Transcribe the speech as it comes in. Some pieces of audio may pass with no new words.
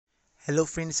Hello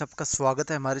friends, आपका स्वागत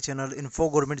है हमारे चैनल इन्फो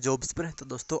गवर्नमेंट जॉब्स पर। तो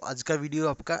दोस्तों, आज का वीडियो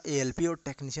आपका एएलपी और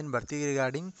टेक्नीशियन भर्ती के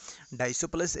रिगार्डिंग 250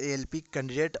 प्लस एएलपी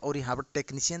कैंडिडेट और यहाँ पर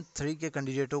टेक्नीशियन 3 के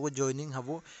कैंडिडेटों को ज्वाइनिंग है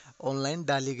वो ऑनलाइन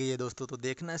डाली गई है दोस्तों। तो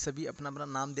देखना है, सभी अपना अपना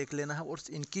नाम देख लेना है। और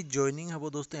इनकी ज्वाइनिंग है वो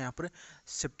दोस्तों यहाँ पर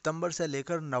सितंबर से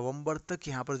लेकर नवंबर तक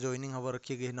यहाँ पर ज्वाइनिंग है वो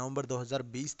रखी गई है, नवंबर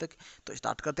 2020 तक। तो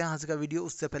स्टार्ट करते हैं आज का वीडियो।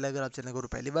 उससे पहले अगर आप चैनल को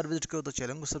पहली बार विजिट करो तो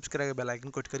चैनल को सब्सक्राइब, बेल आइकन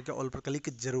को हिट करके ऑल पर क्लिक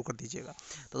जरूर कर दीजिएगा।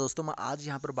 तो दोस्तों, मैं आज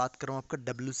यहाँ पर बात कर रहा हूँ आपका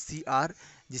WCR,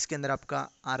 जिसके अंदर आपका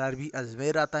RRB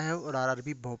अजमेर आता है और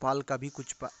RRB भोपाल का भी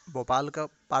कुछ भोपाल का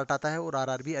पार्ट आता है और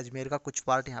RRB अजमेर का कुछ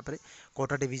पार्ट यहाँ पर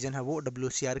कोटा डिवीज़न है वो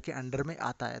WCR के अंडर में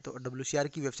आता है। तो WCR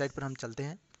की वेबसाइट पर हम चलते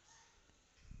हैं।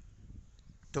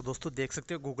 तो दोस्तों, देख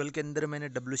सकते हो गूगल के अंदर मैंने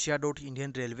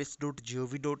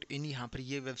wcr.indianrailways.gov.in यहाँ पर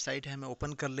ये वेबसाइट है, हमें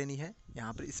ओपन कर लेनी है।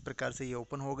 यहाँ पर इस प्रकार से ये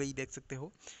ओपन हो गई, देख सकते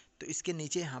हो। तो इसके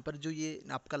नीचे यहाँ पर जो ये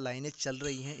आपका लाइनें चल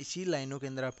रही हैं, इसी लाइनों के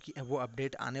अंदर आपकी वो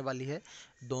अपडेट आने वाली है।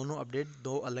 दोनों अपडेट,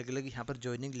 दो अलग अलग यहाँ पर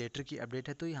ज्वाइनिंग लेटर की अपडेट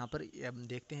है। तो यहाँ पर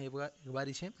देखते हैं, एक बार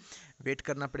इसे वेट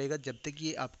करना पड़ेगा। जब तक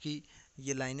ये आपकी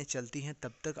ये लाइनें चलती हैं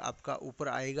तब तक आपका ऊपर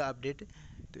आएगा अपडेट।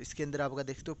 तो इसके अंदर आपका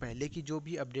देखते हो पहले की जो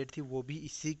भी अपडेट थी वो भी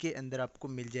इसी के अंदर आपको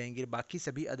मिल जाएंगे। बाकी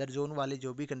सभी अदर जोन वाले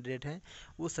जो भी कैंडिडेट हैं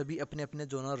वो सभी अपने अपने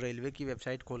जोनल रेलवे की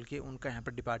वेबसाइट खोल के उनका यहाँ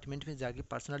पर डिपार्टमेंट में जाके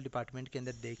पर्सनल डिपार्टमेंट के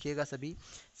अंदर देखिएगा, सभी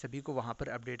को वहाँ पर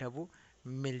अपडेट है वो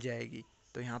मिल जाएगी।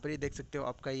 तो यहाँ पर ये देख सकते हो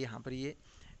आपका यहाँ पर ये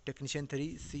technician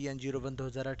 3 CN01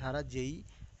 2018 JEE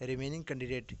remaining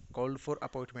candidate called for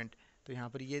appointment. तो यहाँ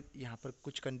पर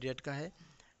कुछ कैंडिडेट का है,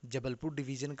 जबलपुर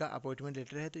डिवीज़न का अपॉइंटमेंट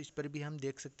लेटर है, तो इस पर भी हम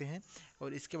देख सकते हैं।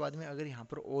 और इसके बाद में अगर यहाँ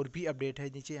पर और भी अपडेट है,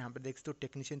 नीचे यहाँ पर देख सकते हो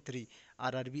technician 3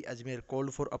 RRB Ajmer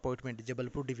called for appointment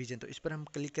Jabalpur division. तो इस पर हम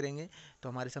क्लिक करेंगे तो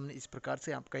हमारे सामने इस प्रकार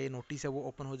से आपका ये नोटिस है वो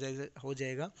ओपन हो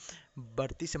जाएगा।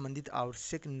 भर्ती संबंधित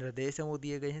आवश्यक निर्देश हैं वो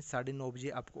दिए गए हैं। 9:30 बजे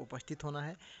आपको उपस्थित होना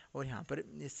है और यहाँ पर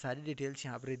ये सारी डिटेल्स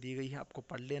यहाँ पर दी गई है, आपको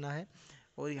पढ़ लेना है।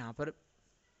 और यहाँ पर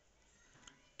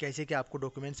कैसे क्या आपको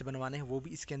डॉक्यूमेंट्स बनवाने हैं वो भी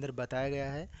इसके अंदर बताया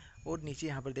गया है। और नीचे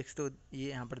यहाँ पर देख सकते हो ये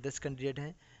यहाँ पर 10 कैंडिडेट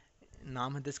हैं,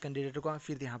 नाम है 10 कैंडिडेटों का।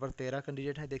 फिर यहाँ पर 13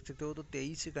 कैंडिडेट हैं, देख सकते हो। तो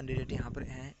 23 कैंडिडेट यहाँ पर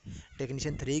हैं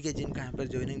टेक्नीशियन 3 के, जिनका यहाँ पर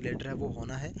ज्वाइनिंग लेटर है वो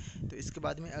होना है। तो इसके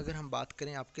बाद में अगर हम बात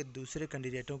करें आपके दूसरे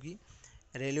कैंडिडेटों की,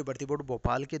 रेलवे भर्ती बोर्ड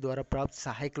भोपाल के द्वारा प्राप्त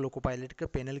सहायक लोको पायलट के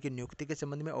पैनल की नियुक्ति के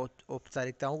संबंध में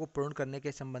औपचारिकताओं को पूर्ण करने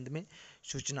के संबंध में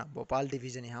सूचना भोपाल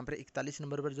डिवीज़न, यहाँ पर 41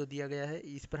 नंबर पर जो दिया गया है,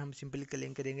 इस पर हम सिंपली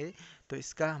क्लिक करेंगे तो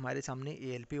इसका हमारे सामने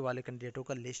ALP वाले कैंडिडेटों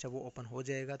का लिस्ट है वो ओपन हो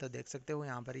जाएगा। तो देख सकते हो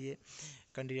यहाँ पर ये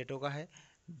कैंडिडेटों का है,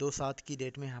 2/7 की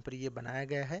डेट में यहाँ पर ये बनाया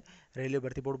गया है। रेलवे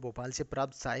भर्ती बोर्ड भोपाल से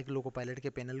प्राप्त सहायक लोको पायलट के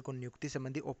पैनल को नियुक्ति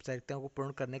संबंधी औपचारिकताओं को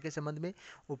पूर्ण करने के संबंध में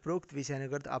उपरोक्त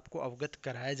विषयानुगत आपको अवगत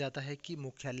कराया जाता है कि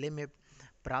मुख्यालय में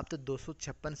प्राप्त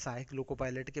 256 सहायक लोको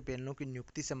पायलट के पैनलों की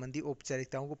नियुक्ति संबंधी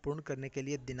औपचारिकताओं को पूर्ण करने के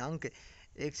लिए दिनांक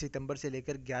 1 सितंबर से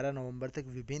लेकर 11 नवंबर तक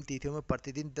विभिन्न तिथियों में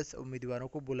प्रतिदिन 10 उम्मीदवारों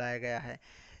को बुलाया गया है,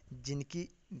 जिनकी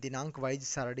दिनांक वाइज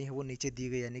सारणी है वो नीचे दी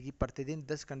गई, यानी कि प्रतिदिन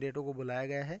 10 कैंडिडेटों को बुलाया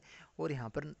गया है। और यहाँ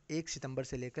पर 1 सितंबर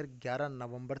से लेकर 11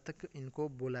 नवंबर तक इनको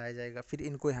बुलाया जाएगा, फिर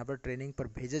इनको यहाँ पर ट्रेनिंग पर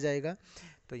भेजा जाएगा।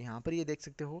 तो यहाँ पर ये देख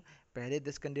सकते हो पहले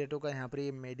 10 कैंडिडेटों का यहाँ पर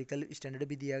ये मेडिकल स्टैंडर्ड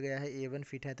भी दिया गया है, A1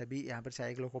 फिट है, तभी यहाँ पर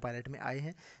सहायक लोको पायलट में आए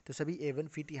हैं। तो सभी A1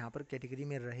 फिट यहाँ पर कैटेगरी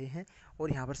में रहे हैं।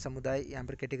 और यहाँ पर समुदाय यहाँ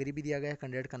पर कैटेगरी भी दिया गया है,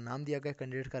 कैंडिडेट का नाम दिया गया है,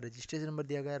 कैंडिडेट का रजिस्ट्रेशन नंबर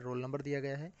दिया गया है, रोल नंबर दिया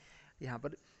गया है यहाँ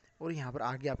पर। और यहाँ पर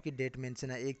आगे आपकी डेट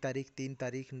मेंशन है, 1 तारीख, 3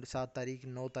 तारीख, 7 तारीख,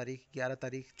 9 तारीख, 11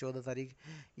 तारीख, 14 तारीख,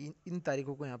 इन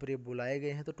तारीखों को यहाँ पर ये बुलाए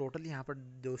गए हैं। तो टोटल यहाँ पर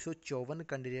 254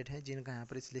 कैंडिडेट हैं जिनका यहाँ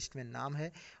पर इस लिस्ट में नाम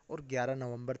है। और 11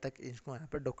 नवंबर तक इसको यहाँ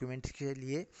पर डॉक्यूमेंट्स के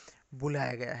लिए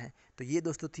बुलाया गया है। तो ये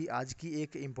दोस्तों थी आज की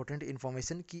एक इम्पोर्टेंट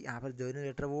इन्फॉर्मेशन कि यहाँ पर ज्वाइनिंग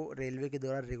लेटर वो रेलवे के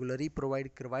द्वारा रेगुलरली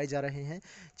प्रोवाइड करवाए जा रहे हैं,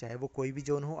 चाहे वो कोई भी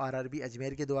जोन हो। RRB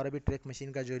अजमेर के द्वारा भी ट्रैक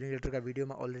मशीन का ज्वाइनिंग लेटर का वीडियो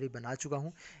मैं ऑलरेडी बना चुका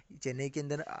हूँ। चेन्नई के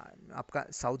अंदर आपका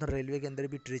साउथर्न रेलवे के अंदर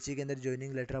भी ट्रिची के अंदर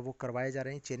ज्वाइनिंग लेटर वो करवाए जा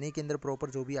रहे हैं। चेन्नई के अंदर प्रॉपर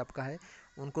जो भी आपका है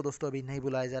उनको दोस्तों अभी नहीं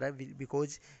बुलाया जा रहा है,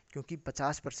 बिकॉज क्योंकि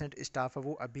 50% स्टाफ है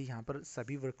वो अभी यहाँ पर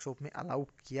सभी वर्कशॉप में अलाउ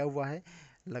किया हुआ है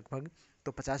लगभग।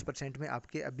 तो 50% में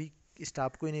आपके अभी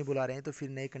स्टाफ को ही नहीं बुला रहे हैं, तो फिर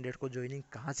नए कैंडिडेट को ज्वाइनिंग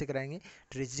कहाँ से कराएंगे।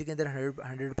 ट्रेजरी के अंदर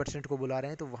 100% को बुला रहे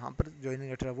हैं, तो वहाँ पर ज्वाइनिंग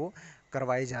लेटर वो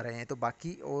करवाए जा रहे हैं। तो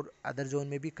बाकी और अदर जोन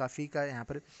में भी काफ़ी का यहाँ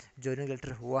पर ज्वाइनिंग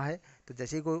लेटर हुआ है। तो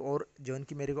जैसे ही कोई और जोन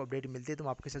की मेरे को अपडेट मिलती है तो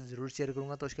मैं आपके साथ ज़रूर शेयर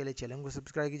करूँगा। तो उसके लिए चैनल को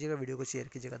सब्सक्राइब कीजिएगा, वीडियो को शेयर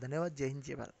कीजिएगा। धन्यवाद। जय हिंद,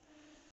 जय भारत।